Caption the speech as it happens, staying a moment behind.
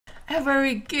A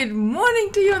very good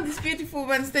morning to you on this beautiful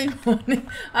Wednesday morning.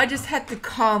 I just had to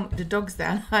calm the dogs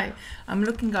down. I'm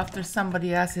looking after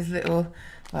somebody else's little,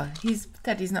 well,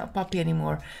 Teddy's not a puppy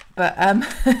anymore, but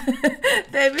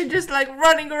they've been just like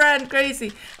running around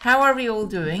crazy. How are we all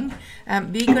doing?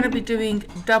 We're going to be doing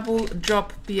double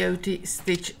drop peyote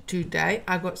stitch today.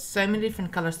 I got so many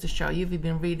different colors to show you. We've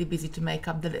been really busy to make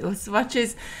up the little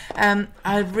swatches.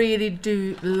 I really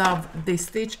do love this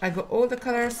stitch. I got all the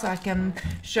colors so I can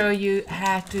show you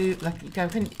how to, like, I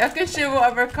can show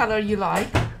whatever color you like.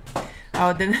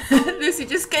 Oh, then Lucy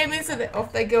just came in, so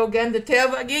off they go again, the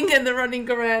tail wagging and the running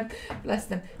around. Bless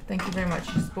them. Thank you very much.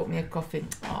 You just bought me a coffee.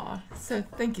 Oh, so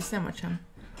thank you so much, hon.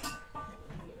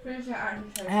 I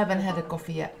haven't had a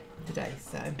coffee yet today,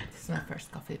 so this is my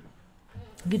first coffee.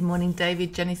 Good morning,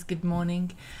 David. Janice, good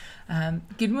morning.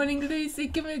 Good morning, Lucy.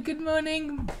 Come here, good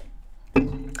morning.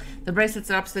 The bracelets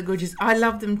are absolutely gorgeous. I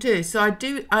love them too. So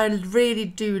I really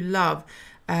do love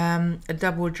a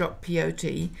double drop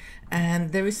peyote,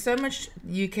 and there is so much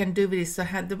you can do with this. So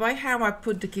the way how I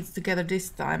put the kits together this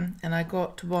time, and I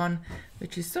got one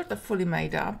which is sort of fully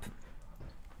made up,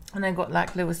 and I got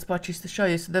like little swatches to show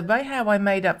you. So the way how I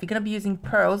made up, we're going to be using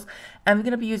pearls and we're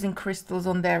going to be using crystals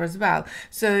on there as well.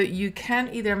 So you can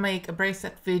either make a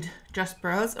bracelet with just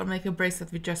pearls, or make a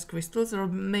bracelet with just crystals, or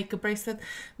make a bracelet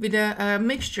with a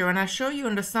mixture. And I show you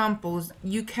on the samples,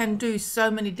 you can do so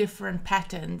many different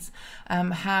patterns,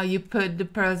 how you put the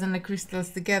pearls and the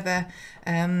crystals together.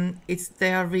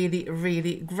 They are really,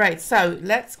 really great. So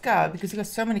let's go, because we've got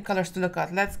so many colors to look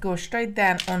at. Let's go straight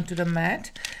down onto the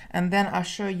mat, and then I'll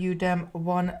show you them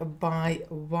one by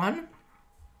one.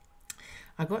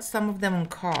 I got some of them on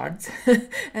cards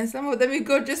and some of them we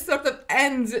got just sort of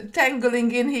ends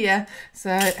tangling in here,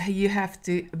 so you have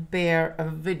to bear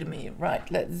with me. Right,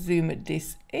 let's zoom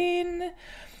this in,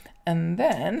 and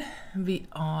then we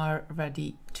are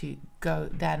ready to go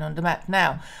down on the mat.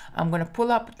 Now I'm going to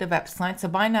pull up the website, so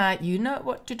by now you know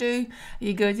what to do.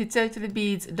 You go to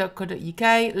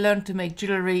totallybeads.co.uk, learn to make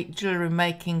jewelry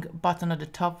making button at the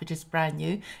top, which is brand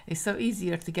new. It's so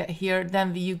easier to get here.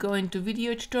 Then you go into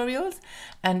video tutorials,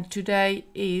 and today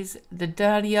is the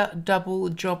Dahlia double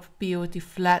drop peyote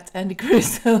flat and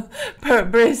crystal per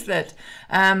bracelet.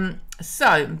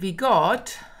 So we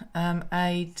got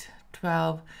 8,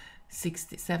 12,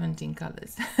 60, 17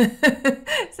 colors.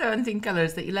 17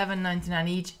 colors, the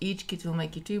 $11.99 each kit will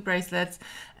make you 2 bracelets,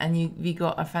 and we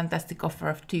got a fantastic offer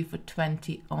of 2 for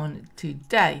 $20 on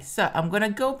today. So I'm gonna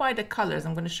go by the colors.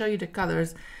 I'm gonna show you the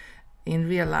colors in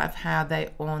real life, how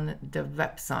they on the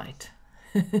website.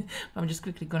 I'm just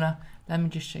quickly gonna, let me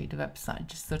just show you the website,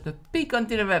 just sort of peek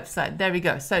onto the website. There we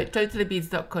go. So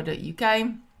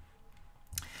totallybeads.co.uk,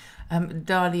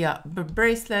 Dahlia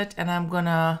bracelet, and I'm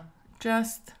gonna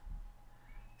just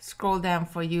scroll down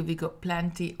for you. We got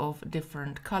plenty of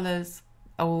different colors.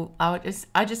 Oh, I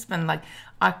just spend like,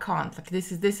 I can't, like,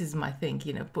 this is my thing,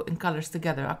 you know, putting colors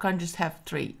together. I can't just have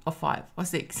 3 or 5 or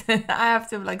 6. I have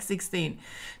to have like 16.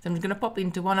 So I'm just gonna pop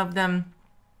into one of them,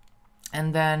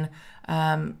 and then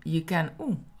you can,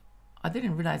 oh, I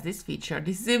didn't realize this feature,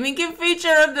 this zooming in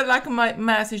feature of the, like, my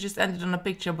mouse is just ended on a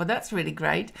picture, but that's really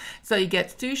great. So you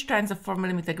get 2 strands of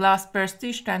 4mm glass pairs,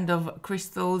 2 strands of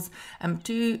crystals,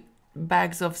 2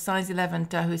 bags of size 11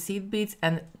 Toho seed beads,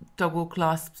 and toggle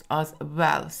clasps as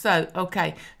well. So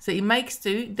okay, so it makes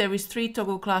 2. There is 3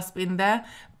 toggle clasps in there,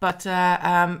 but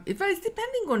it varies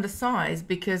depending on the size,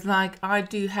 because like I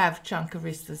do have chunky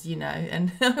wrists, you know,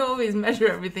 and I always measure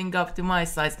everything up to my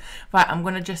size. Right, I'm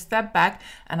gonna just step back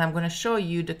and I'm gonna show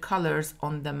you the colors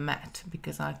on the mat,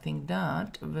 because I think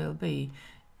that will be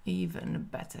even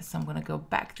better. So I'm gonna go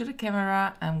back to the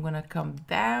camera. I'm gonna come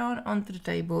down onto the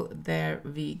table. There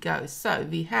we go. So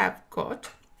we have got,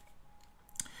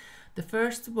 the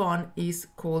first one is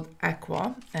called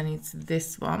Aqua, and it's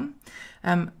this one.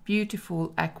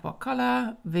 Beautiful aqua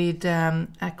color with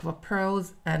aqua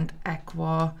pearls and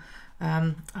aqua,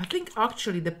 I think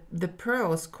actually the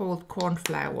pearls called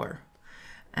cornflower,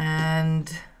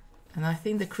 and I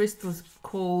think the crystals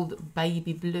called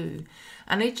baby blue.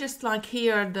 And it's just like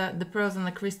here, the pearls and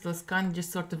the crystals kind of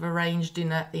just sort of arranged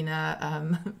in a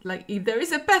like, there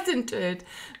is a pattern to it,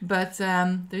 but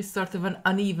there's sort of an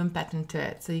uneven pattern to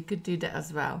it. So you could do that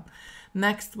as well.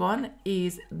 Next one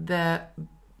is the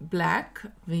black,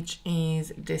 which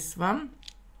is this one.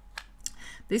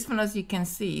 This one, as you can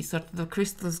see, sort of the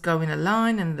crystals go in a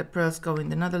line and the pearls go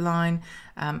in another line.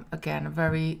 Again,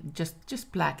 very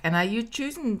just black. And you're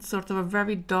choosing sort of a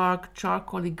very dark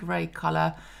charcoaly grey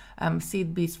color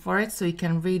seed beads for it, so you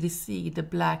can really see the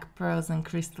black pearls and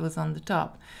crystals on the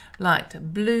top.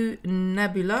 Light blue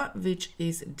nebula, which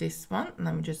is this one.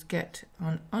 Let me just get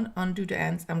undo the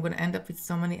ends. I'm going to end up with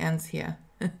so many ends here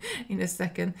in a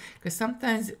second, because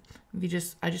sometimes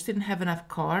I just didn't have enough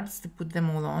cards to put them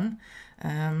all on.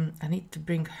 I need to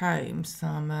bring home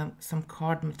some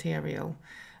card material.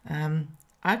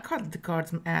 I cut the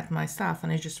cards out myself,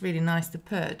 and it's just really nice to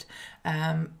put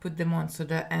them on so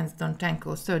the ends don't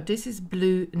tangle. So this is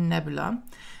blue nebula.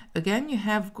 Again, you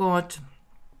have got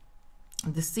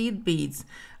the seed beads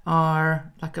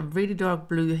are like a really dark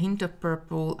blue, a hint of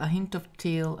purple, a hint of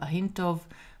teal, a hint of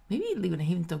maybe even a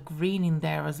hint of green in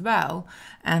there as well,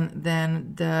 and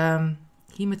then the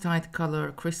hematite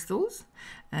color crystals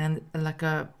and like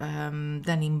a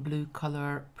denim blue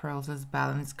color pearls as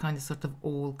well, and it's kind of sort of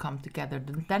all come together.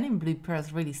 The denim blue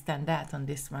pearls really stand out on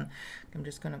this one. I'm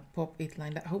just gonna pop it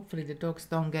like that. Hopefully the dogs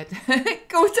don't get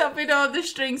caught up in all the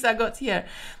strings I got here.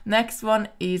 Next one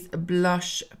is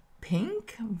blush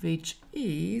pink, which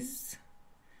is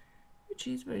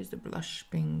where is the blush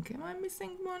pink? Am I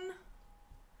missing one?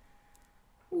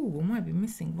 Oh, I might be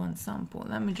missing one sample.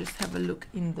 Let me just have a look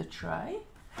in the tray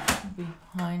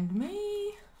behind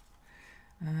me.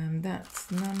 And that's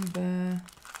number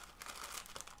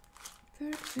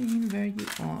 13. Where you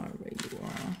are.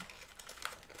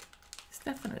 It's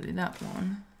definitely that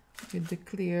one with the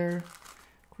clear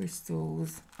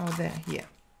crystals. Oh, there, here.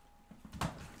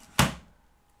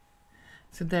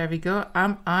 So there we go.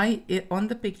 On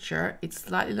the picture, it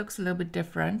slightly looks a little bit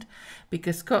different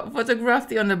because Scott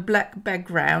photographed it on a black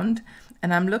background,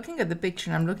 and I'm looking at the picture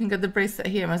and I'm looking at the bracelet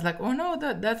here, and I was like, oh no,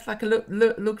 that's like a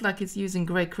look like it's using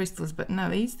grey crystals, but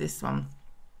no, it's this one.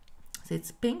 So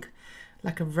it's pink,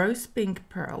 like a rose pink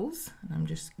pearls, and I'm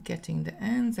just getting the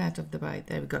ends out of the bite.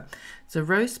 There we go. So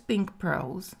rose pink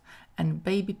pearls and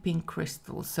baby pink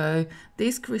crystals. So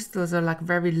these crystals are like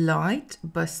very light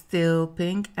but still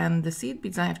pink, and the seed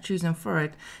beads I have chosen for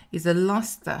it is a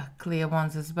luster clear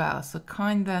ones as well. So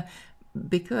kind of,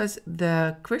 because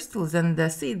the crystals and the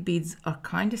seed beads are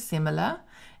kind of similar,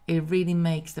 it really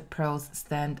makes the pearls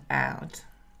stand out.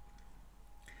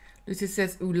 Lucy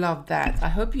says, "Oh, love that." I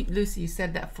hope you, Lucy, you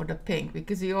said that for the pink,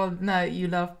 because you all know you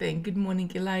love pink. Good morning,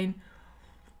 Elaine.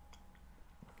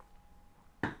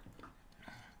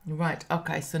 Right,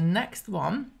 okay, so next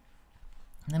one,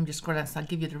 let me just scroll down so I'll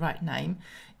give you the right name,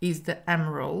 is the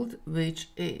emerald, which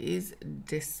is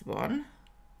this one.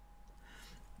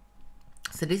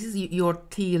 So this is your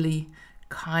tealy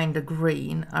kind of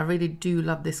green. I really do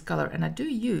love this color, and I do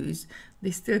use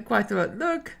this still quite a lot.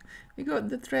 Look, we got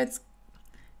the threads.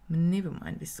 Never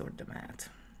mind, we sort them out.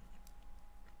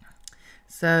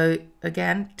 So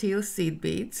again, teal seed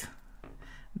beads.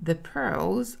 The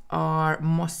pearls are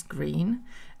moss green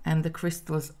and the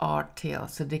crystals are teal,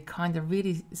 so they kind of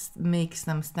really makes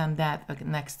them stand out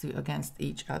against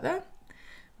each other.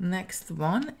 Next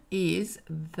one is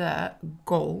the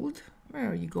gold.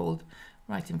 Where are you, gold?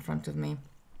 Right in front of me.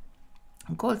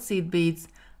 Gold seed beads,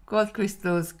 gold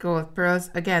crystals, gold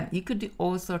pearls. Again, you could do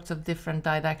all sorts of different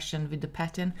direction with the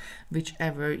pattern,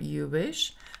 whichever you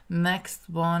wish. Next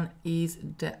one is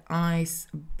the ice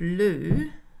blue,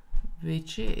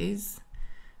 which is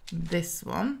this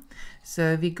one.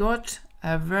 So we got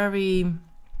a very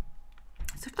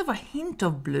sort of a hint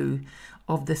of blue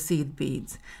of the seed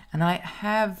beads, and I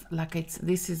have like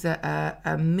this is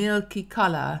a milky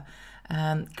color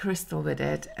crystal with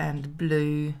it and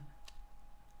blue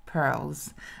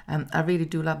pearls. I really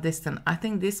do love this one. I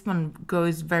think this one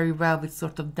goes very well with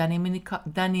sort of denim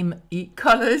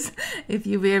colors if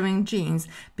you're wearing jeans,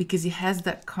 because it has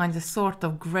that kind of sort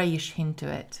of grayish hint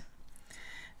to it.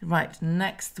 Right,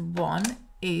 next one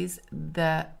is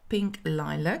the pink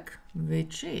lilac,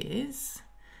 which is,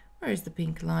 where is the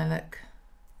pink lilac?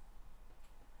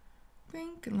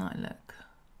 Pink lilac.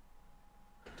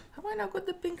 Have I not got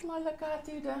the pink lilac out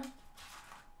either?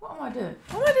 What am I doing?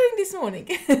 What am I doing this morning?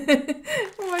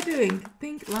 What am I doing?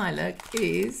 Pink lilac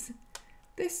is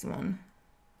this one.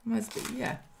 Must be,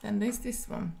 yeah. Then there's this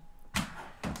one.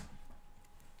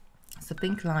 So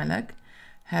pink lilac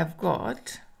have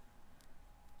got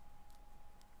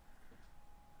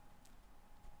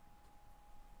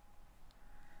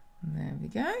there we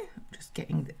go. I'm just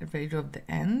getting rid of the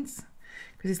ends,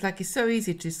 because it's like it's so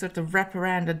easy to sort of wrap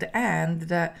around at the end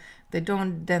that they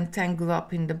don't then tangle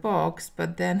up in the box,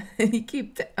 but then you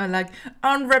keep like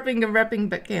unwrapping and wrapping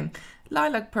back in.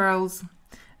 Lilac pearls,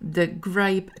 the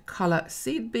grape color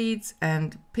seed beads,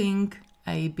 and pink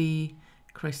AB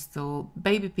crystal,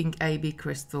 baby pink AB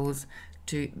crystals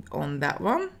on that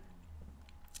one.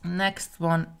 Next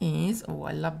one is, oh,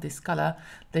 I love this color.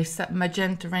 There's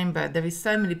magenta rainbow. There is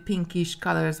so many pinkish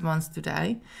colors ones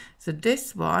today. So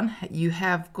this one, you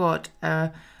have got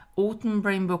autumn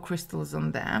rainbow crystals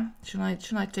on there. Should I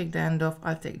take the end off?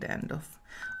 I'll take the end off.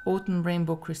 Autumn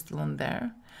rainbow crystal on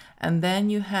there. And then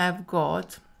you have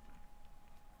got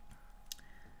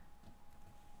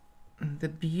the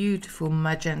beautiful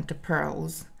magenta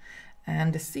pearls,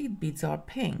 and the seed beads are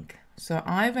pink. So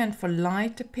I went for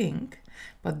lighter pink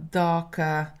but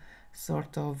darker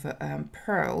sort of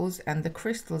pearls, and the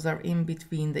crystals are in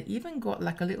between. They even got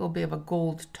like a little bit of a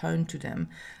gold tone to them,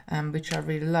 which I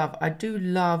really love. I do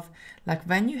love, like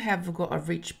when you have got a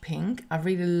rich pink, I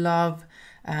really love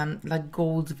like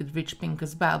golds with rich pink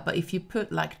as well. But if you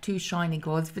put like too shiny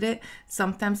golds with it,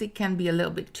 sometimes it can be a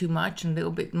little bit too much and a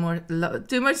little bit more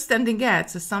too much standing out.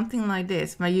 So something like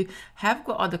this, where you have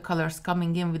got other colors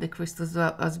coming in with the crystals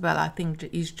as well, I think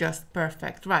is just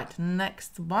perfect. Right,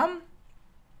 next one.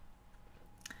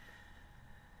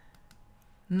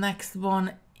 Next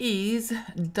one is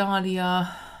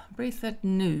Dahlia Bracelet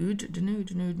Nude. The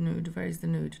nude. Where is the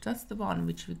nude? That's the one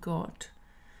which we got.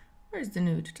 Where is the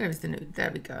nude? There is the nude. There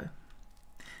we go.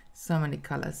 So many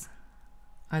colors.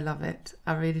 I love it.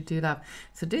 I really do love.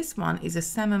 So this one is a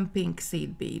salmon pink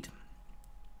seed bead.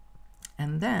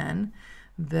 And then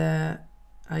the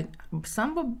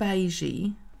somewhat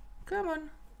beigey. Come on.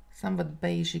 Somewhat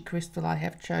beigey crystal I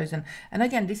have chosen. And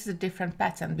again, this is a different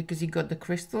pattern because you got the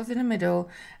crystals in the middle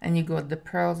and you got the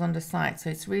pearls on the side. So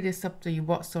it's really up to you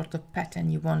what sort of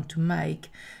pattern you want to make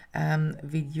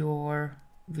with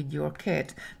your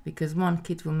kit, because one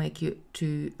kit will make you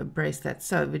to a bracelet.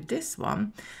 So with this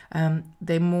one,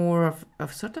 they're more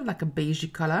of sort of like a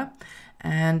beigey color,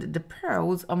 and the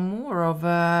pearls are more of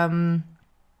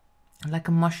like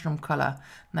a mushroom color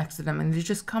next to them, and it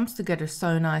just comes together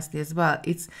so nicely as well.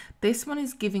 This one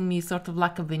is giving me sort of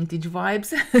like a vintage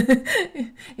vibes,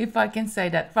 if I can say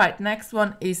that. Right, next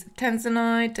one is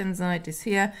Tanzanite. Tanzanite is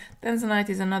here. Tanzanite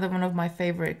is another one of my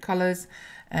favorite colors,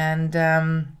 and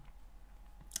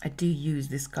I do use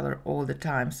this color all the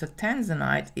time. So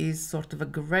Tanzanite is sort of a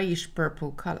grayish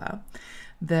purple color.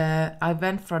 I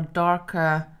went for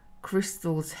darker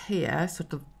crystals here,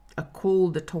 sort of a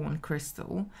colder tone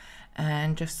crystal,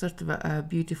 and just sort of a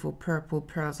beautiful purple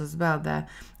pearls as well there.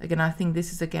 Again, I think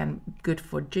this is again good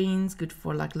for jeans, good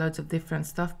for like loads of different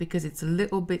stuff, because it's a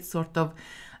little bit sort of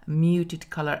muted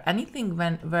color. Anything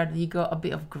where you got a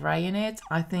bit of gray in it,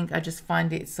 I think I just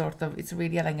find it sort of, it's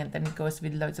really elegant, and it goes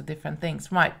with loads of different things.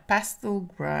 Right, pastel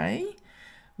gray,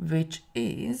 which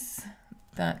is,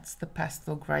 that's the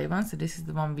pastel gray one. So this is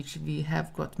the one which we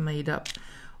have got made up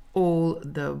all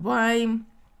the way.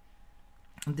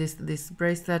 This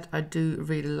bracelet, I do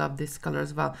really love this color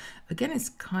as well. Again, it's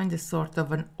kind of sort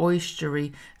of an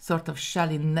oystery, sort of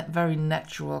shelly, very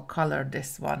natural color,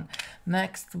 this one.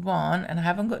 Next one, and I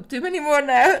haven't got too many more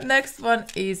now. Next one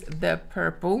is the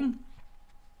purple.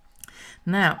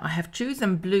 Now, I have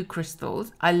chosen blue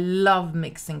crystals. I love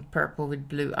mixing purple with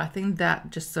blue. I think that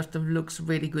just sort of looks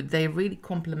really good. They really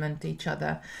complement each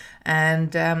other.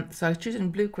 And so I've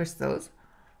chosen blue crystals.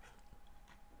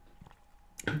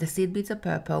 The seed beads are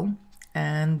purple,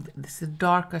 and this is the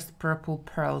darkest purple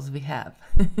pearls we have.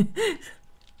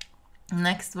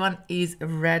 Next one is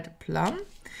red plum.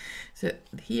 So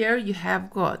here you have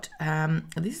got,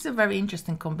 this is a very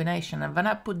interesting combination, and when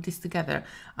I put this together,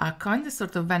 I kind of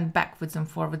sort of went backwards and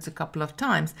forwards a couple of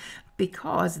times,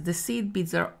 because the seed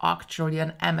beads are actually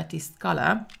an amethyst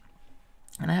color,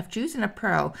 and I have chosen a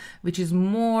pearl which is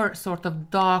more sort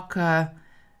of darker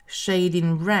shade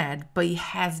in red, but it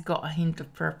has got a hint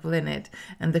of purple in it,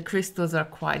 and the crystals are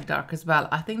quite dark as well.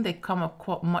 I think they come up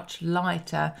quite much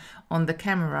lighter on the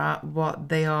camera what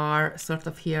they are sort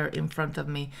of here in front of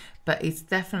me, but it's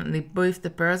definitely both the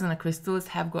pearls and the crystals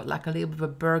have got like a little bit of a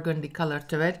burgundy color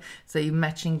to it, so you're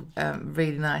matching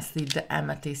really nicely the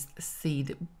amethyst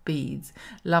seed beads.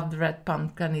 Love the red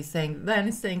pumpkin. He's saying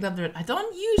love the red. I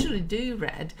don't usually do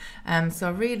red, so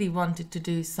I really wanted to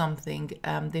do something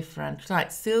different.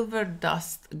 Right, silver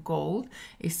dust gold.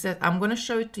 It says, I'm going to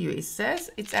show it to you. It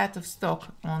says it's out of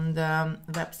stock on the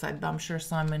website, but I'm sure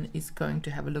Simon is going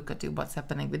to have a look at it, what's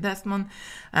happening with this one.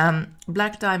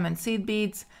 Black diamond seed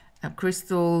beads.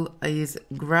 Crystal is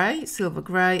gray, silver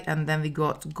gray, and then we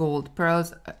got gold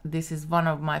pearls. This is one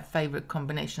of my favorite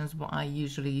combinations what I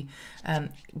usually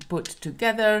put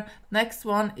together. Next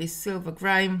one is silver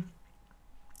gray,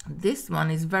 This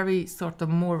one is very sort of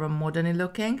more modern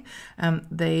looking.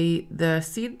 The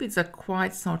seed beads are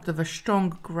quite sort of a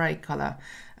strong grey color.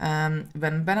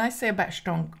 When I say about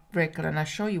strong grey color, and I'll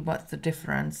show you what's the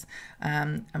difference,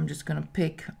 I'm just going to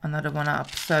pick another one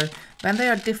up. So when they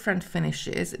are different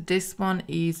finishes, this one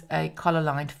is a color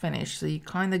lined finish. So you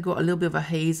kind of got a little bit of a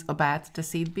haze about the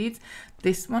seed beads.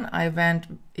 This one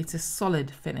it's a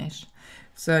solid finish.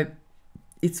 So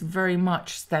it's very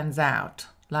much stands out.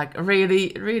 Like really,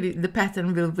 the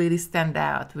pattern will really stand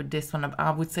out with this one.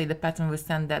 I would say the pattern will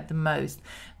stand out the most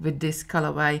with this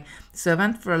colorway. So I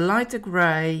went for a lighter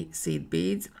gray seed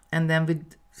beads, and then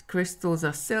with crystals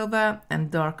of silver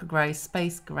and dark gray,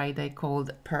 space gray, they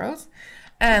called pearls.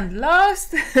 And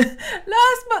last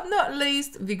but not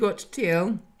least, we got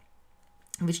teal,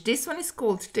 which this one is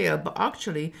called teal, but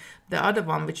actually the other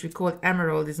one, which we call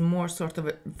emerald, is more sort of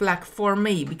a black for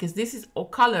me, because this is all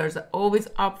colors are always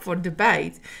up for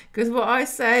debate. Because what I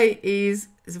say is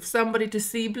if somebody to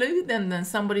see blue, then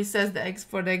somebody says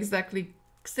for the exactly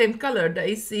same color,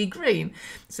 they see green.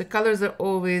 So colors are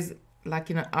always like,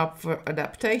 you know, up for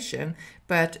adaptation.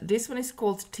 But this one is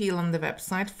called teal on the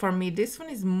website. For me, this one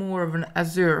is more of an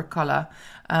azure color.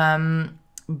 Yeah,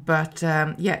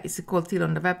 it's called teal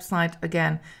on the website.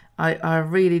 Again, I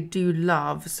really do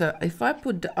love. So if I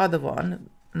put the other one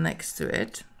next to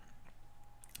it,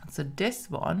 so this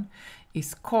one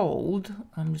is called,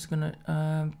 I'm just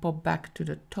gonna pop back to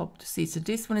the top to see. So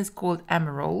this one is called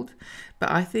emerald,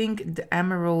 but I think the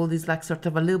emerald is like sort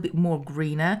of a little bit more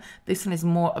greener. This one is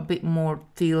a bit more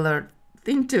tealer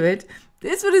into it.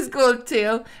 This one is called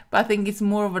teal, but I think it's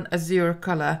more of an azure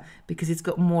color because it's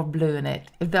got more blue in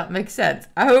it, if that makes sense.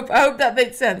 I hope that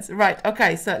makes sense. Right,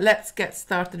 okay, so let's get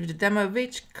started with the demo.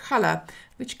 Which color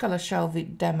shall we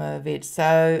demo with?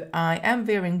 So I am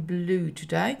wearing blue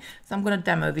today, so I'm going to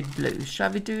demo with blue.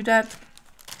 Shall we do that?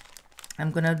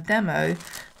 I'm going to demo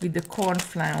with the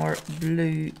cornflower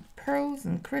blue pearls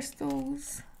and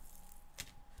crystals.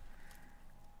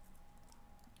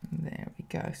 There we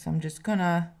go. So I'm just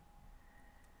gonna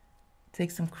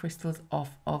take some crystals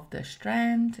off of the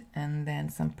strand and then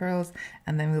some pearls,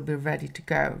 and then we'll be ready to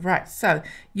go. Right, so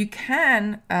you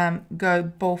can go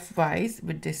both ways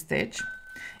with this stitch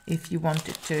if you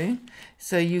wanted to.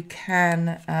 So you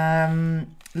can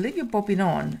leave your bobbin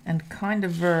on and kind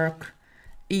of work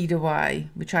either way,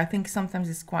 which I think sometimes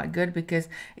is quite good, because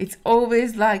it's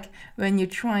always like when you're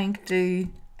trying to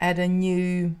add a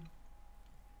new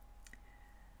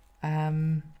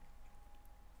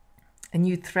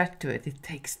thread to it, it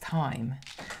takes time.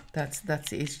 That's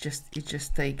it. It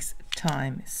just takes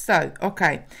time. So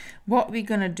okay, what we're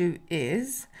gonna do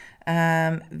is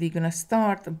we're gonna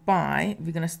start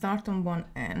on one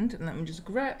end. Let me just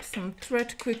grab some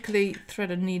thread quickly,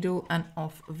 thread a needle, and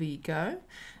off we go.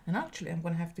 And actually I'm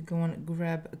gonna have to go and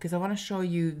grab, because I want to show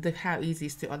you how easy it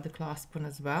is to add the clasp on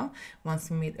as well once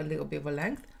we made a little bit of a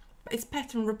length. But it's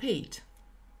pattern repeat.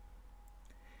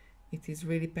 It is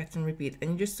really pattern repeat,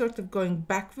 and you're just sort of going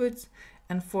backwards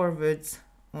and forwards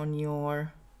on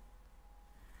your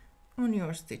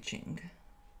stitching.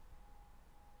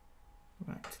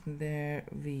 Right, there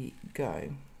we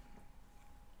go.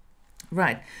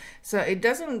 Right, so it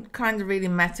doesn't kind of really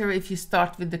matter if you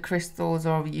start with the crystals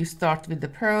or you start with the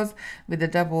pearls with the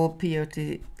double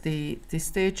peyote the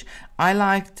stitch. I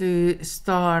like to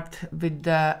start with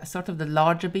the sort of the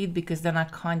larger bead, because then I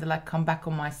kind of like come back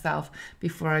on myself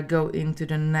before I go into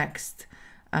the next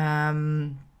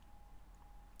the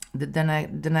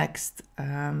next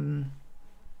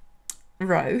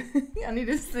row. I need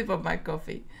a sip of my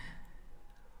coffee.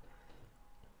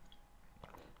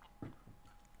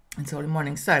 It's early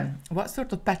morning. So what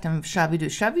sort of pattern shall we do?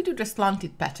 Shall we do the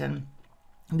slanted pattern?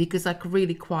 Because I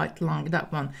really quite like that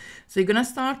one. So you're gonna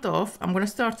start off, I'm gonna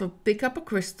start off, pick up a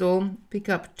crystal, pick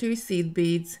up 2 seed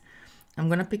beads, I'm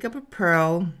gonna pick up a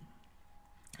pearl,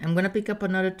 I'm gonna pick up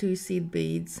another 2 seed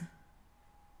beads,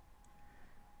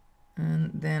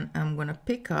 and then I'm gonna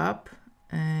pick up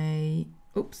a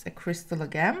crystal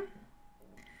again,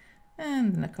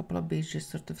 and then a couple of beads just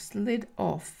sort of slid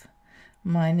off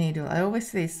my needle. I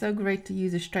always say it's so great to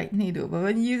use a straight needle, but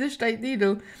when you use a straight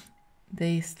needle,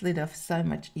 they slid off so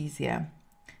much easier.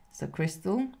 So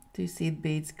crystal, 2 seed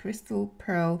beads, crystal,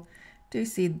 pearl, 2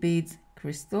 seed beads,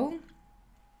 crystal,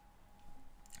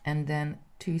 and then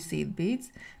 2 seed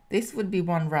beads. This would be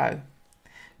one row.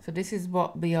 So this is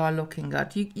what we are looking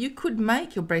at. You could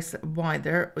make your bracelet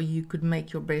wider, or you could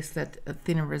make your bracelet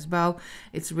thinner as well.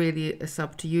 It's really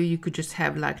up to you. You could just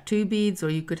have like 2 beads, or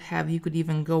you could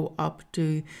even go up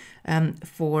to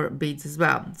 4 beads as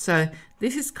well. So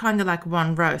this is kind of like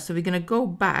one row. So we're going to go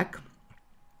back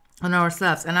on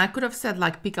ourselves. And I could have said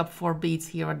like pick up 4 beads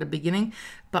here at the beginning,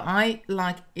 but I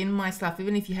like in myself,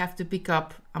 even if you have to pick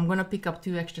up, I'm going to pick up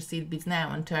 2 extra seed beads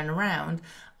now and turn around.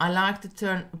 I like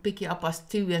to pick it up as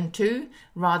 2 and 2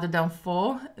 rather than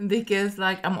 4, because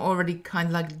like I'm already kind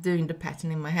of like doing the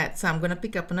pattern in my head. So I'm going to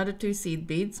pick up another 2 seed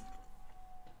beads.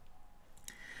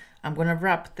 I'm going to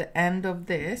wrap the end of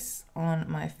this on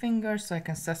my finger so I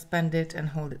can suspend it and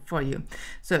hold it for you.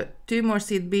 So 2 more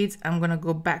seed beads. I'm going to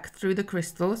go back through the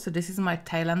crystal. So this is my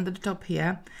tail end at the top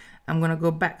here. I'm going to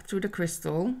go back through the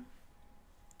crystal.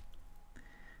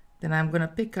 Then I'm going to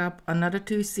pick up another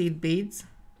 2 seed beads.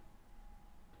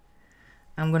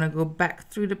 I'm going to go back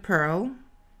through the pearl.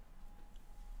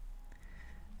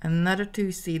 Another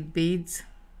 2 seed beads.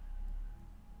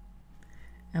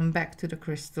 And back to the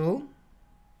crystal.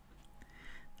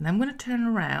 And I'm going to turn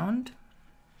around.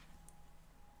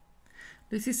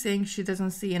 Lucy's saying she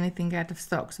doesn't see anything out of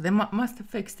stock, so they must have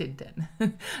fixed it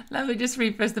then. Let me just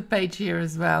refresh the page here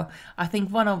as well. I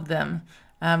think one of them,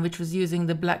 which was using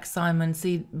the black diamond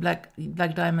seed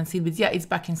beads, yeah, it's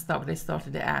back in stock. They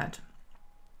started the ad.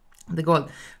 The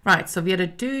gold, right? So we had a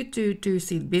 2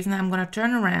 seed beads. Now I'm going to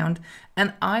turn around,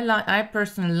 and I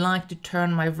personally like to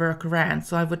turn my work around.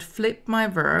 So I would flip my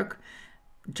work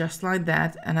just like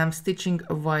that, and I'm stitching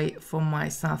away for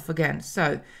myself again.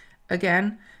 So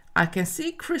again, I can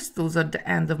see crystals at the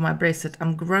end of my bracelet.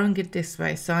 I'm growing it this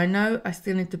way, so I know I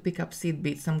still need to pick up seed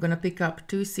beads. So I'm going to pick up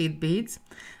 2 seed beads.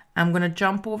 I'm going to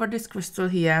jump over this crystal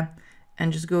here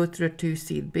and just go through 2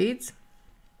 seed beads.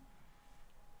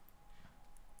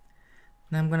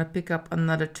 Now I'm going to pick up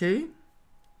another 2,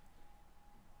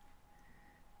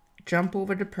 jump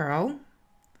over the pearl,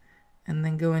 and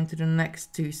then go into the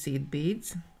next 2 seed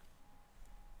beads.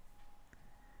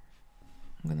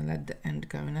 I'm going to let the end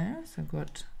go now, so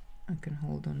I can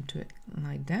hold on to it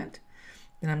like that.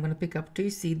 Then I'm going to pick up 2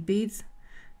 seed beads,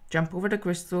 jump over the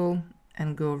crystal,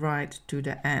 and go right to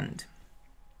the end.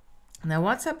 Now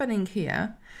what's happening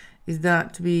here is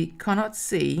that we cannot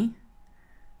see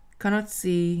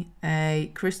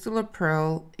a crystal or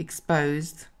pearl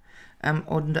exposed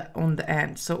on the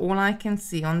end. So all I can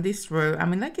see on this row, I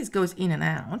mean, like it goes in and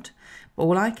out, but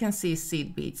all I can see is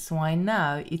seed beads. So I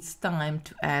know it's time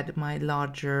to add my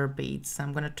larger beads. So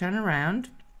I'm going to turn around.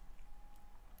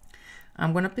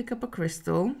 I'm going to pick up a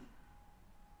crystal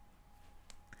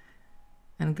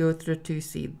and go through 2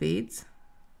 seed beads.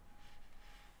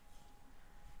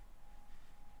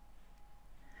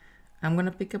 I'm going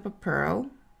to pick up a pearl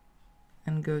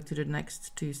and go to the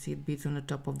next 2 seed beads on the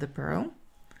top of the pearl.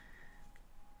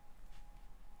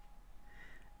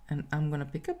 And I'm going to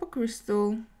pick up a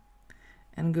crystal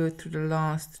and go through the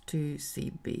last 2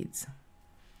 seed beads.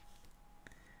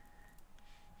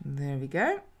 There we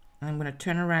go. I'm going to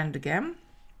turn around again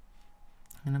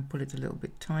and I'll pull it a little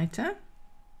bit tighter.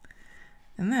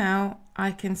 And now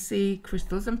I can see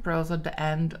crystals and pearls at the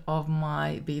end of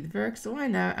my beadwork, so I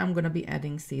know I'm going to be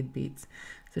adding seed beads.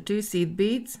 So 2 seed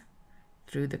beads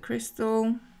through the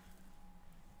crystal,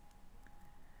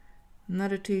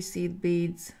 another 2 seed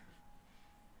beads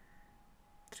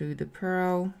through the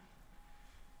pearl,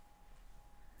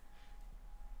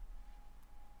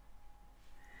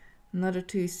 another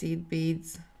 2 seed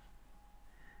beads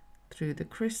through the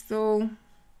crystal,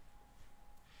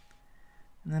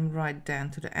 and then right down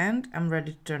to the end. I'm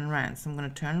ready to turn around, so I'm going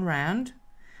to turn around.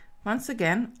 Once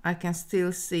again, I can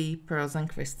still see pearls and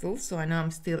crystals, so I know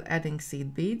I'm still adding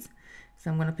seed beads.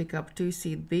 So I'm going to pick up 2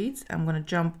 seed beads. I'm going to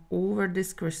jump over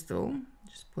this crystal,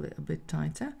 just pull it a bit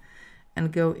tighter,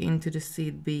 and go into the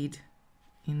seed bead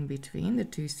in between, the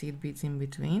 2 seed beads in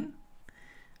between.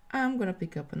 I'm going to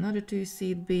pick up another 2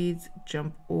 seed beads,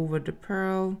 jump over the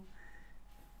pearl,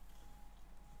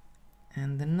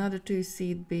 and another 2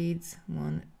 seed beads,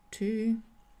 1, 2,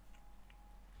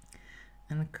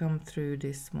 and come through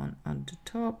this one at the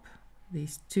top,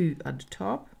 these 2 at the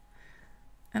top.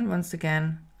 And once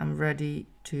again, I'm ready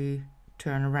to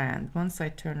turn around. Once I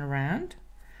turn around,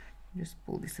 just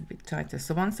pull this a bit tighter.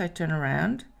 So once I turn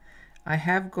around, I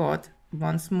have got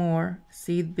once more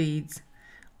seed beads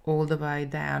all the way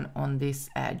down on this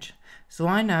edge. So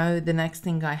I know the next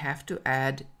thing I have to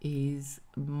add is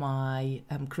my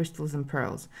crystals and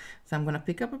pearls. So I'm going to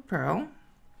pick up a pearl,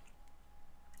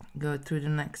 go through the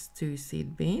next 2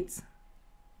 seed beads.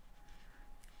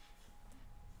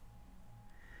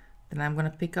 Then I'm going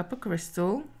to pick up a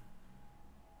crystal,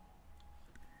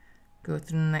 go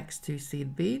through the next 2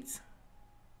 seed beads,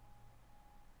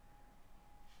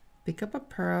 pick up a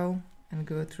pearl, and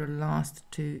go through the last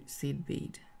 2 seed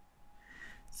bead.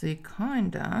 So you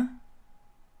kinda,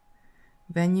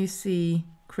 when you see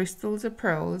crystals or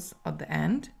pearls at the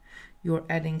end, you're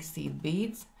adding seed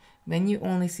beads. When you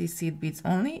only see seed beads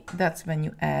only, that's when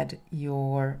you add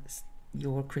your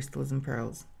crystals and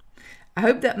pearls. I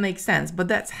hope that makes sense, but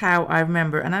that's how I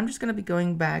remember. And I'm just going to be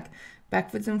going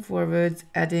backwards and forwards,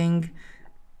 adding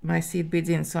my seed beads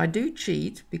in. So I do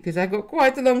cheat because I got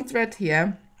quite a long thread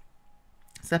here.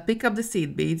 So I pick up the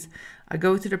seed beads, I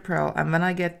go to the pearl, and when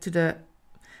I get to the,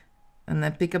 and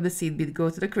then pick up the seed bead,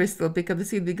 go to the crystal, pick up the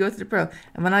seed bead, go to the pearl,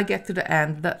 and when I get to the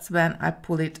end, that's when I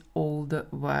pull it all the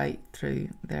way through.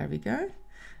 There we go.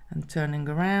 And turning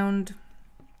around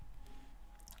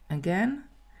again,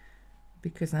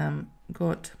 because I'm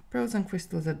got pearls and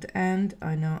crystals at the end,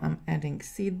 I know I'm adding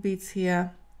seed beads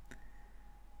here.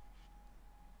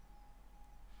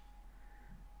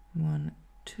 1,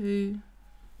 2.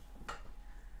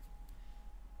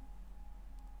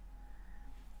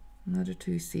 Another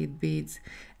 2 seed beads,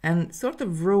 and sort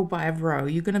of row by row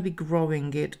you're going to be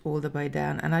growing it all the way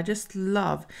down. And I just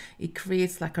love it,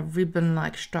 creates like a ribbon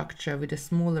like structure with the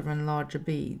smaller and larger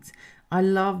beads. I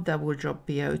love double drop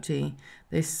peyote.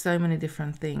 There's so many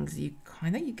different things you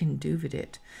can do with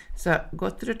it. So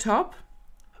got to the top,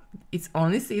 it's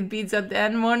only seed beads at the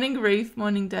end. Morning Ruth,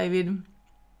 morning David.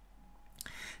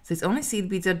 So it's only seed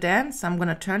beads at the end, so I'm going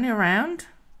to turn it around,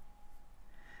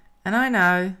 and I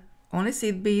know only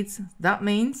seed beads, that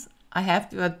means I have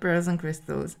to add pearls and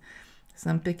crystals. So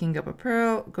I'm picking up a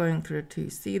pearl, going through 2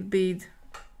 seed beads.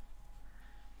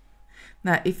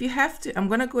 Now, if you have to, I'm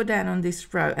going to go down on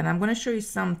this row and I'm going to show you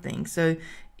something. So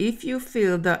if you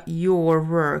feel that your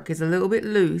work is a little bit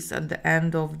loose at the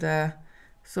end of the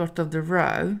sort of the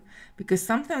row, because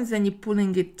sometimes when you're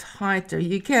pulling it tighter,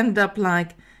 you can end up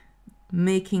like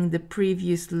making the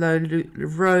previous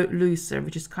row looser,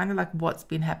 which is kind of like what's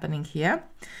been happening here.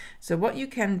 So what you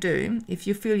can do, if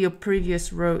you feel your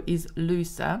previous row is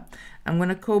looser, I'm going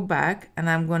to go back and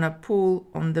I'm going to pull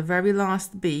on the very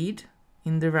last bead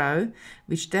in the row,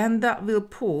 which then that will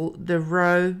pull the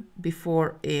row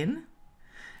before in,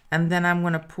 and then I'm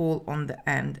going to pull on the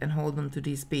end and hold on to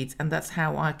these beads, and that's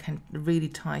how I can really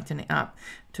tighten it up.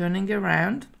 Turning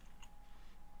around,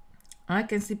 I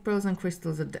can see pearls and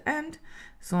crystals at the end,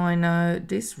 so I know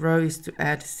this row is to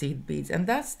add seed beads. And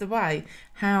that's the way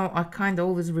how I kind of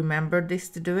always remember this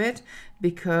to do it,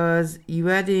 because you're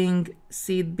adding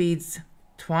seed beads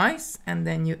twice and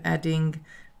then you're adding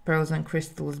pearls and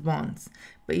crystals once.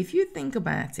 But if you think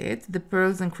about it, the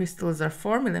pearls and crystals are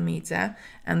 4mm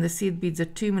and the seed beads are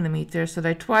 2mm, so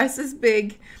they're twice as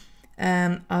big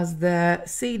as the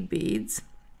seed beads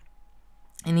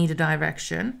in either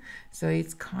direction. So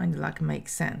it's kind of like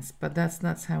makes sense, but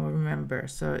that's how I remember.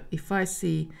 So if I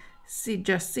see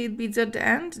just seed beads at the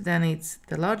end, then it's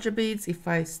the larger beads. If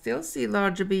I still see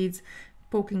larger beads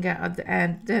poking out at the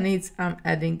end, then it's I'm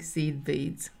adding seed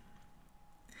beads.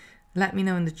 Let me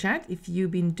know in the chat if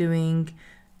you've been doing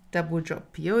double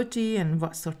drop peyote and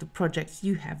what sort of projects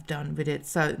you have done with it.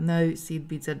 So no seed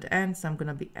beads at the end, so I'm going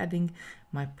to be adding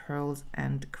my pearls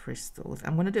and crystals.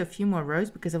 I'm going to do a few more rows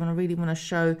because I really want to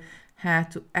show how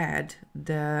to add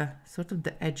the sort of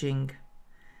the edging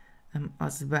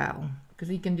as well, because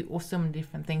you can do so many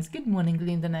different things. Good morning,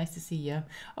 Linda, nice to see you.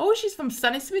 Oh, she's from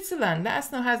sunny Switzerland. Let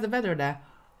us know how's the weather there.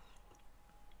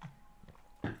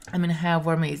 I mean, how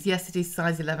warm it is. Yes, it is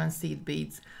size 11 seed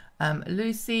beads.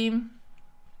 Lucy.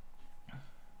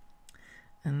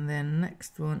 And then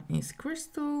next one is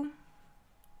crystal.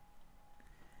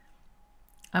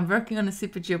 I'm working on a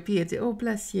super peyote. Oh,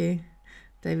 bless you.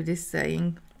 David is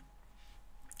saying,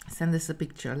 send us a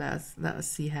picture. Let us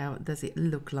see how does it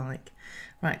look like.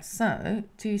 Right, so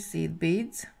 2 seed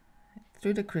beads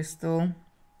through the crystal,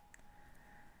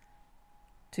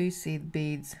 2 seed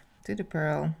beads to the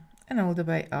pearl, and all the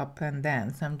way up and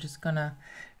down. So I'm just gonna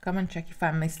come and check if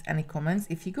I missed any comments.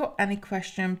 If you got any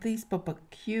question, please pop a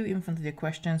Q in front of your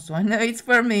question so I know it's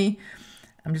for me.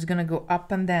 I'm just gonna go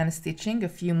up and down stitching a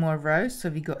few more rows so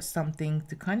we got something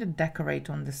to kind of decorate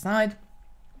on the side.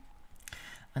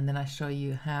 And then I show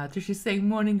you how. Trisha's saying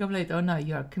morning of late. Oh no,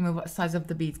 you're Camille, what size of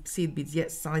the beads? Seed beads?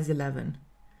 Yes, size 11.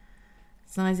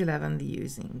 Size 11 they're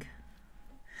using.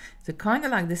 So kind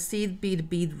of like the seed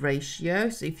bead ratio.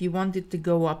 So if you want it to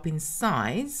go up in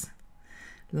size,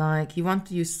 like you want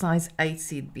to use size 8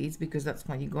 seed beads because that's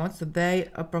what you got. So they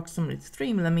approximately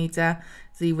 3mm.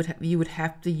 So you would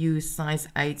have to use size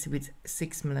 8 with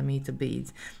 6mm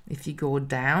beads. If you go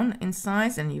down in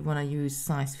size and you want to use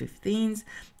size 15s,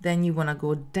 then you want to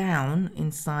go down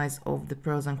in size of the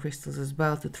pearls and crystals as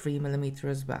well to 3mm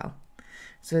as well.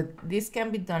 So this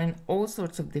can be done in all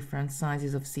sorts of different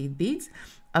sizes of seed beads,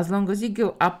 as long as you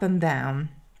go up and down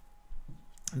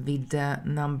with the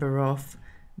number of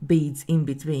beads in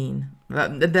between.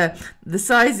 The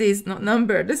sizes, not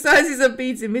number, the sizes of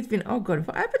beads in between. Oh God,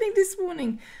 what's happening this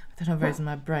morning? I don't know, where's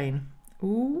my brain?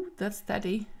 Ooh, that's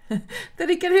Daddy.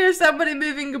 Daddy can hear somebody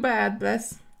moving about,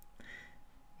 bless.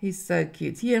 He's so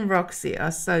cute. He and Roxy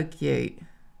are so cute.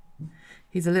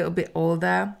 He's a little bit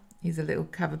older. He's a little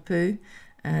cavapoo.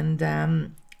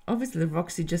 And obviously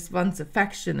Roxy just wants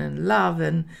affection and love,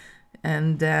 and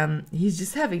he's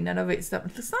just having none of it.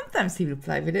 Sometimes he will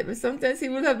play with it, but sometimes he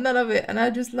will have none of it, and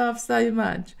I just laugh so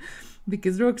much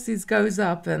because Roxy's goes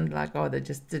up and like, oh, they're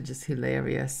just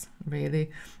hilarious,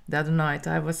 really. The other night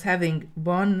I was having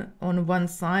one on one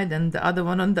side and the other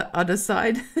one on the other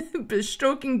side, but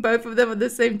stroking both of them at the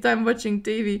same time, watching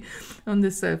TV on the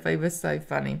sofa. It was so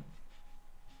funny.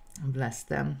 Bless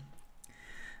them.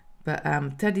 But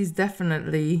Teddy's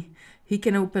definitely, he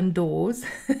can open doors.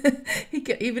 He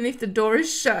can, even if the door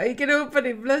is shut, he can open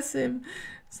it, bless him.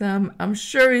 So I'm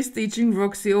sure he's teaching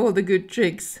Roxy all the good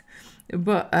tricks,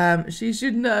 but she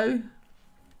should know.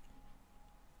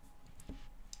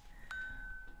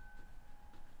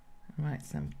 Right,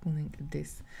 so I'm pulling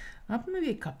this up, maybe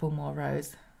a couple more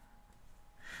rows.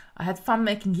 I had fun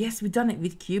making, yes, we've done it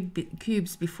with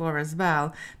cubes before as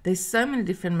well. There's so many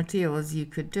different materials you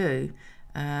could do.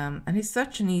 And it's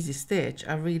such an easy stitch.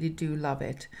 I really do love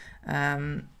it.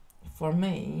 For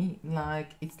me,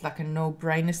 like, it's like a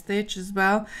no-brainer stitch as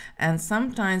well. And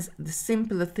sometimes the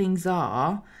simpler things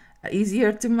are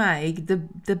easier to make, the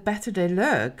better they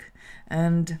look.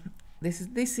 And this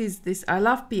is I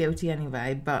love peyote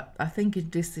anyway, but I think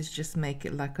this is just make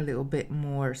it like a little bit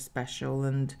more special,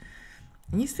 and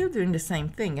you're still doing the same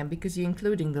thing, and because you're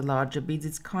including the larger beads,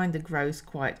 it's kind of grows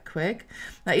quite quick.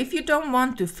 Now, if you don't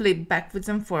want to flip backwards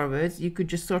and forwards, you could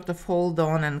just sort of hold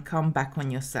on and come back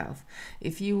on yourself.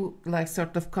 If you like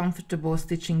sort of comfortable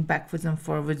stitching backwards and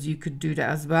forwards, you could do that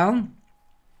as well.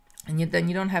 And then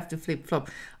you don't have to flip-flop.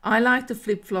 I like to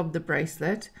flip-flop the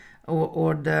bracelet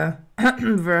or the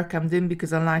work I'm doing,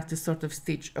 because I like to sort of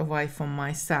stitch away from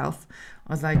myself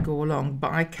as I go along,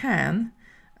 but I can.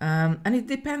 And it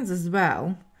depends as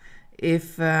well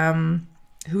if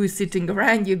who is sitting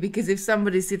around you, because if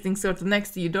somebody's sitting sort of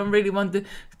next to you, you don't really want to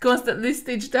constantly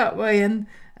stitch that way, and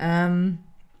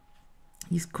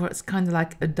it's kind of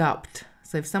like adapt.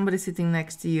 So if somebody's sitting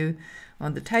next to you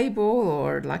on the table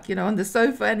or like, you know, on the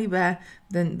sofa anywhere,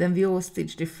 then we all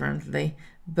stitch differently.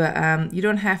 But you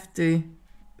don't have to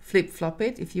flip-flop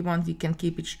it. If you want, you can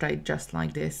keep it straight just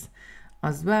like this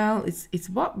as well. It's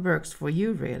what works for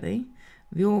you, really.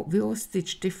 We all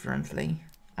stitch differently.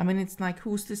 I mean, it's like,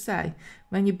 who's to say?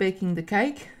 When you're baking the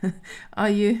cake, are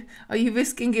you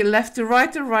whisking it left to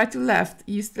right or right to left?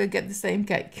 You still get the same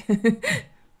cake.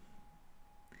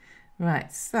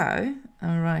 Right, so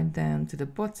I'll right down to the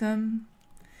bottom.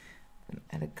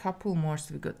 Add a couple more,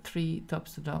 so we've got 3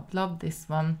 tops to top. Love this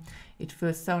one. It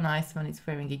feels so nice when it's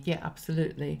wearing it. Yeah,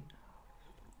 absolutely.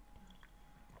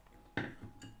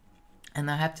 And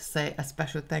I have to say a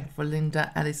special thank for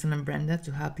Linda, Alison and Brenda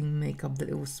to helping make up the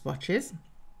little swatches.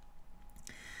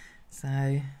 So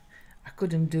I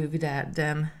couldn't do without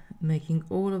them making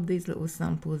all of these little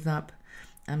samples up.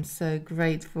 I'm so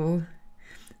grateful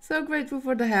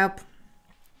for the help.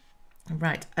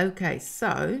 Right, okay,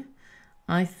 so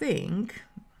I think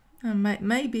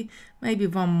maybe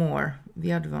one more,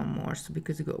 the other one more, so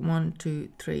because we got 1, 2,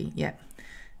 3, yeah.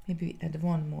 Maybe we add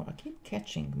one more. I keep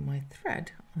catching my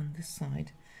thread on the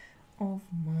side of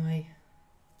my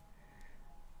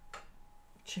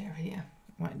chair here.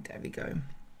 Right, there we go.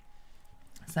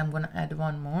 So I'm going to add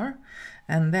one more,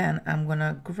 and then I'm going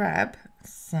to grab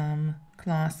some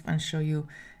clasp and show you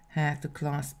how to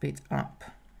clasp it up.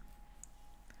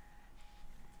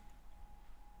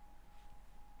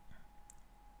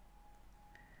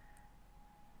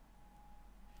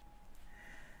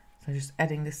 So just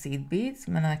adding the seed beads.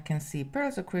 When I can see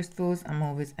pearls or crystals, I'm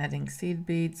always adding seed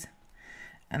beads.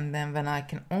 And then when I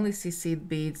can only see seed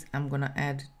beads, I'm gonna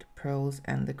add the pearls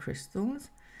and the crystals.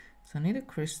 So I need a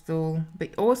crystal,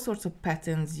 but all sorts of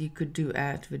patterns you could do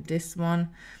add with this one.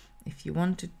 If you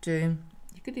wanted to,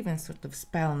 you could even sort of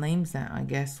spell names out, I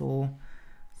guess, or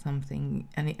something,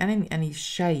 any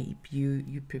shape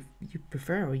you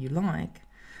prefer or you like.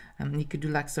 You could do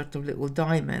like sort of little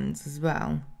diamonds as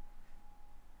well.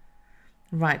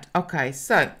 Right, okay,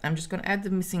 so I'm just going to add the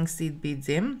missing seed beads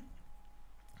in,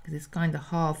 because it's kind of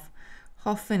half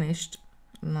finished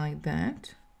like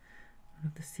that. One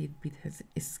of the seed bead has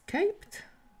escaped.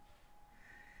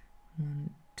 1,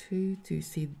 2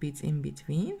 seed beads in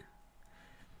between.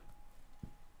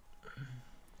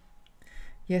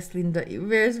 Yes, Linda, it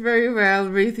wears very well.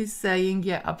 Ruth is saying,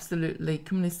 yeah, absolutely.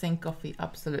 Kimberly saying coffee,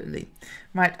 absolutely.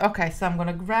 Right, okay, so I'm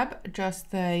gonna grab just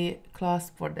a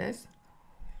clasp for this.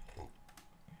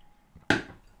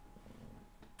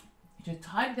 Just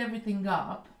tidied everything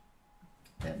up.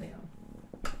 There we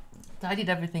are. Tidied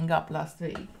everything up last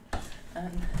week.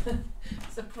 And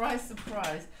surprise,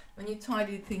 surprise, when you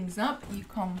tidy things up, you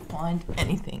can't find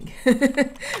anything.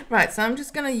 Right, so I'm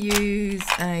just gonna use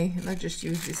let's just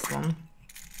use this one.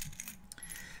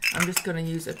 I'm just going to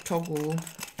use a toggle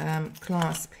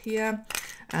clasp here.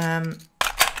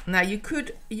 Now you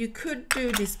could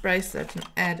do this bracelet and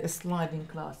add a sliding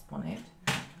clasp on it.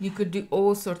 You could do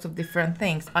all sorts of different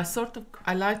things.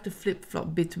 I like to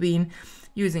flip-flop between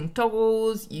using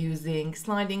toggles, using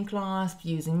sliding clasp,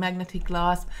 using magnetic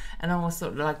clasp, and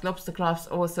also like lobster clasps,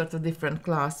 all sorts of different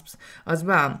clasps as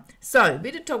well. So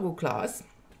with a toggle clasp,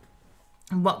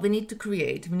 what we need to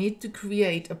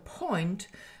create a point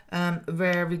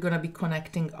where we're going to be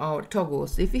connecting our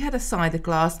toggles. If we had a side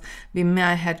clasp, we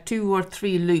may have 2 or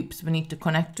 3 loops we need to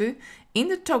connect to. In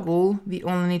the toggle, we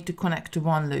only need to connect to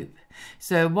 1 loop.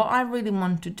 So what I really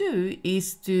want to do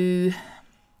is to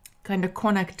kind of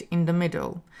connect in the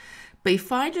middle. But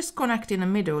if I just connect in the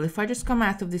middle, if I just come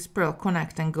out of this pearl,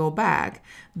 connect and go back,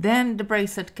 then the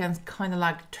bracelet can kind of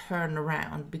like turn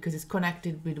around because it's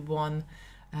connected with one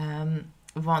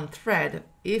thread.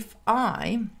 If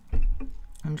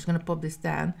I'm just going to pop this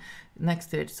down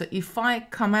next to it. So if I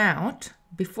come out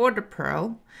before the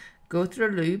pearl, go through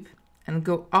a loop and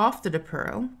go after the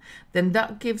pearl, then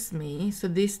that gives me, so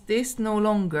this no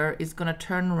longer is going to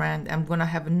turn around. I'm going to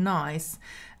have a nice,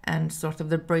 and sort of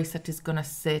the bracelet is going to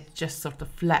sit just sort of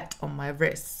flat on my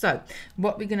wrist. So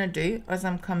what we're going to do, as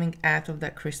I'm coming out of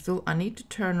that crystal, I need to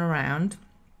turn around,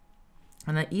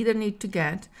 and I either need to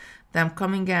get that I'm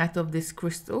coming out of this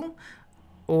crystal,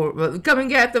 or well,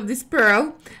 coming out of this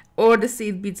pearl, or the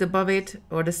seed beads above it,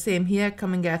 or the same here,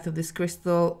 coming out of this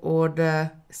crystal, or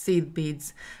the seed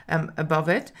beads above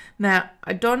it. Now,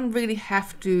 I don't really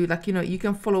have to, like, you know, you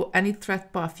can follow any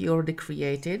thread path you already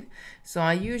created. So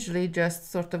I usually just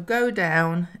sort of go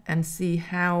down and see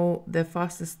how the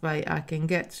fastest way I can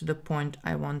get to the point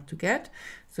I want to get.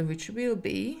 So which will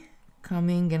be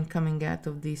coming out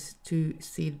of these 2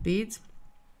 seed beads.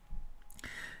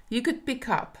 You could pick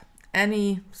up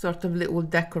any sort of little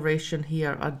decoration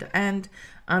here at the end.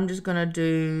 I'm just gonna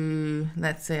do,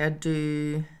 let's say I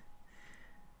do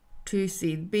 2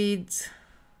 seed beads.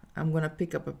 I'm gonna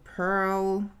pick up a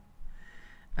pearl.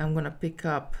 I'm gonna pick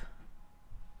up,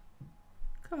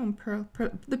 come on pearl,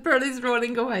 the pearl is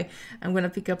rolling away. I'm gonna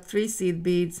pick up 3 seed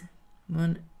beads.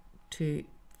 1, 2,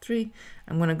 3.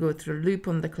 I'm gonna go through a loop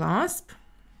on the clasp.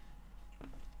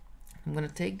 I'm gonna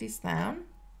take this down.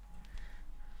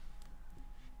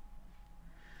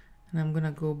 And I'm going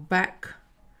to go back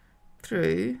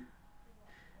through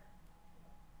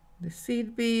the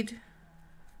seed bead.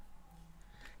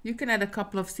 You can add a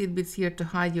couple of seed beads here to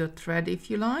hide your thread if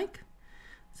you like.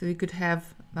 So you could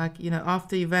have, like, you know,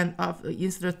 after you went off,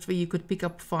 instead of 3, you could pick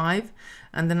up 5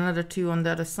 and then another 2 on the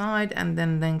other side, and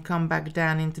then come back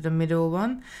down into the middle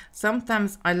one.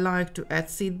 Sometimes I like to add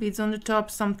seed beads on the top.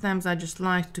 Sometimes I just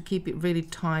like to keep it really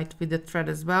tight with the thread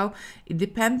as well,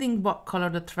 depending what color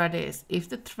the thread is. If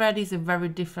the thread is a very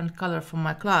different color from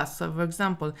my clasp, so for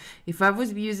example, if I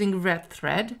was using red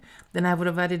thread, then I would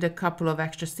have added a couple of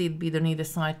extra seed beads on either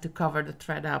side to cover the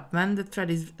thread up. When the thread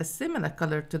is a similar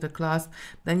color to the clasp,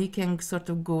 then you can sort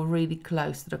of go really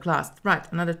close to the clasp. Right,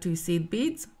 another 2 seed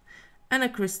beads and a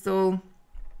crystal,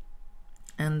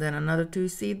 and then another 2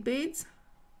 seed beads,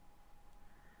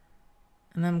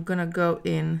 and I'm gonna go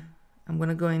in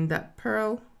that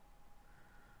pearl,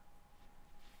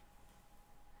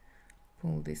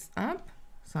 pull this up,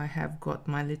 so I have got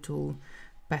my little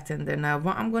pattern there. Now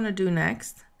what I'm gonna do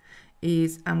next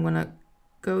is I'm gonna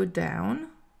go down,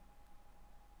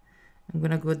 I'm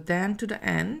gonna go down to the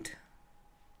end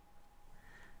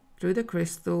through the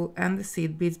crystal and the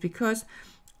seed beads, because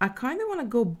I kind of want to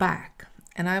go back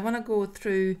and I want to go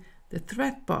through the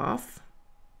thread path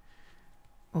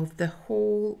of the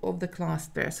whole of the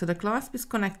clasp there. So the clasp is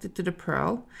connected to the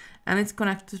pearl and it's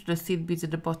connected to the seed beads at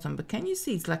the bottom, but can you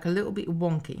see it's like a little bit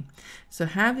wonky? So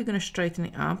how are we going to straighten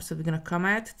it up? So we're going to come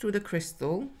out through the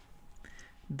crystal,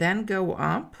 then go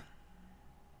up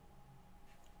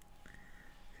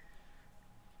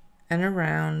and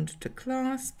around the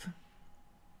clasp,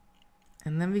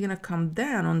 and then we're going to come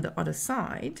down on the other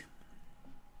side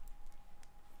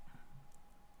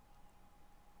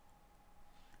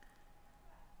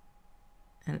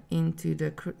and into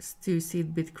the 2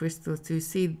 seed bead crystal, 2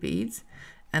 seed beads.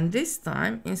 And this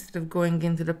time, instead of going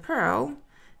into the pearl,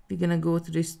 we're gonna go to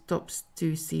this top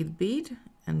 2 seed bead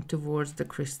and towards the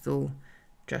crystal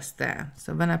just there.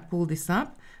 So when I pull this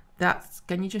up, that's,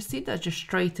 can you just see that? Just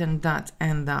straighten that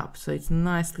end up, so it's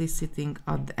nicely sitting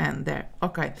at the end there.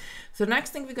 Okay, so next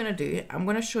thing we're gonna do, I'm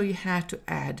gonna show you how to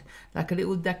add like a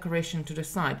little decoration to the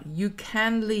side. You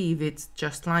can leave it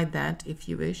just like that if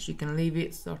you wish. You can leave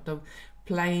it sort of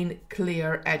plain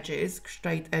clear edges,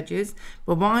 straight edges,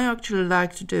 but what I actually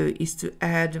like to do is to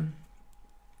add, and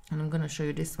I'm gonna show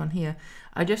you this one here,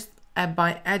 I just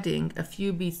by adding a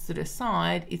few beads to the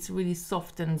side, it really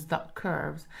softens that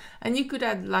curves. And you could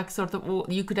add like sort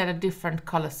of, you could add a different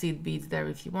color seed beads there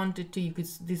if you wanted to. You could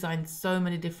design so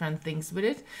many different things with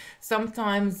it.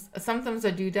 Sometimes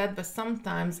I do that, but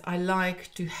sometimes I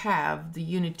like to have the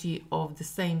unity of the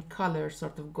same color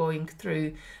sort of going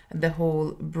through the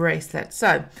whole bracelet.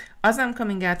 So as I'm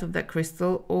coming out of that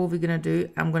crystal, all we're gonna do,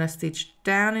 I'm gonna stitch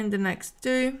down in the next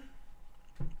 2,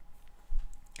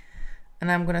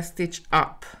 and I'm gonna stitch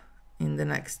up in the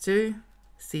next 2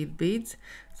 seed beads.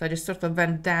 So I just sort of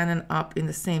went down and up in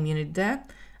the same unit there.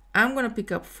 I'm gonna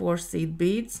pick up 4 seed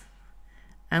beads.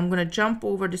 I'm gonna jump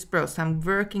over this purl. So I'm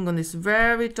working on this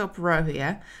very top row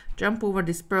here. Jump over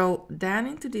this purl down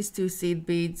into these 2 seed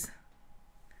beads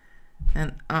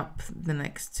and up the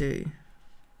next 2.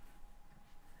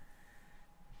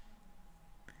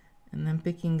 And then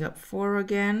picking up 4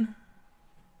 again.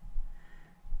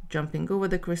 Jumping over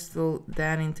the crystal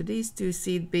down into these 2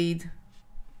 seed beads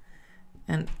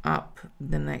and up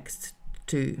the next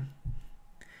 2.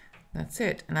 That's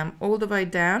it. And I'm all the way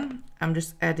down. I'm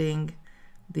just adding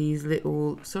these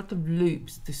little sort of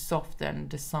loops to soften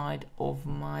the side of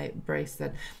my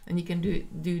bracelet. And you can do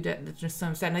that just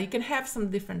some side. Now you can have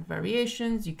some different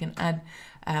variations. You can add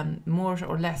more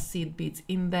or less seed beads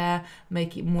in there,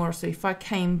 make it more. So if I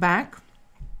came back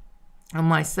on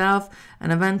myself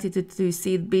and I went into 2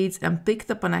 seed beads and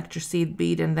picked up an extra seed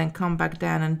bead and then come back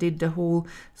down and did the whole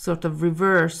sort of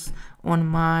reverse on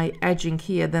my edging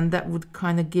here, then that would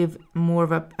kind of give more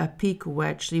of a peak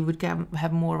wedge. So you would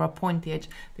have more of a pointy edge.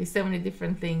 There's so many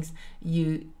different things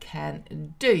you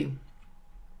can do.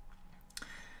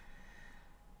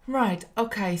 Right,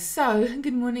 okay, so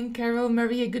good morning, Carol,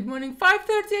 Maria, good morning,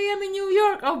 5:30 a.m. in New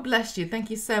York. Oh, bless you. Thank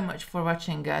you so much for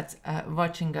watching us.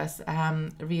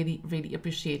 Really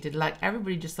appreciate it. Like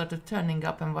everybody just sort of turning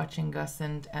up and watching us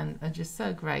and just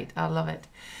so great. I love it.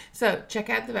 So check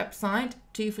out the website,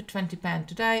 2 for £20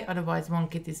 today. Otherwise, 1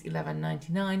 kit is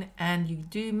 £11.99, and you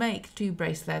do make 2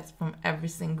 bracelets from every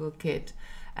single kit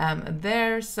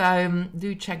there. So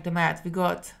do check them out. We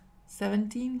got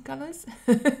 17 colors.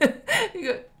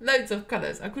 You got loads of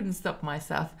colors. I couldn't stop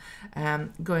myself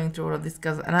going through all of these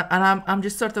colors, and I'm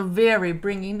just sort of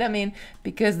bringing them in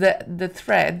because the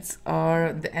threads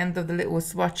are the end of the little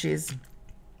swatches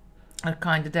are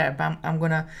kind of there, but I'm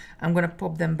gonna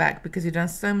pop them back because you've done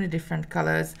so many different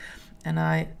colors, and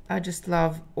I just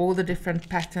love all the different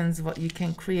patterns what you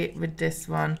can create with this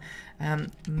one.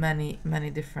 Many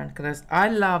different colors. I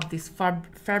love this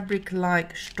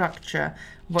fabric-like structure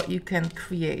what you can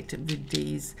create with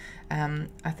these.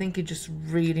 I think it's just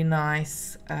really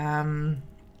nice.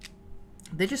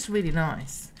 They're just really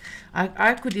nice.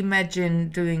 I could imagine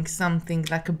doing something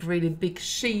like a really big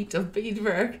sheet of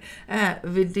beadwork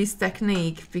with this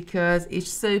technique because it's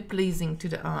so pleasing to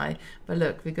the eye. But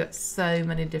look, we got so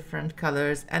many different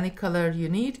colors. Any color you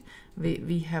need,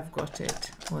 we have got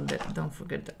it. Don't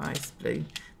forget the ice blue.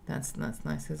 That's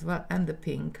nice as well, and the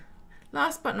pink.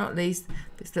 Last but not least,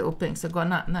 this little pink. So I've got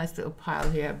a nice little pile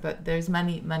here, but there's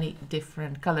many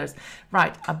different colors.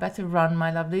 Right, I better run,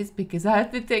 my lovelies, because I have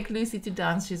to take Lucy to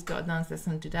dance. She's got a dance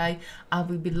lesson today. I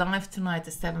will be live tonight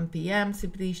at 7 p.m. So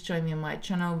please join me on my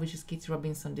channel, which is Kitty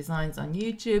Robinson Designs on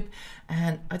YouTube.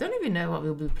 And I don't even know what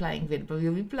we'll be playing with, but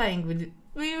we'll be playing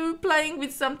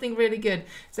with something really good.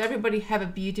 So everybody have a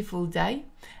beautiful day,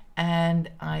 and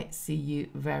I see you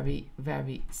very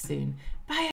soon. Bye.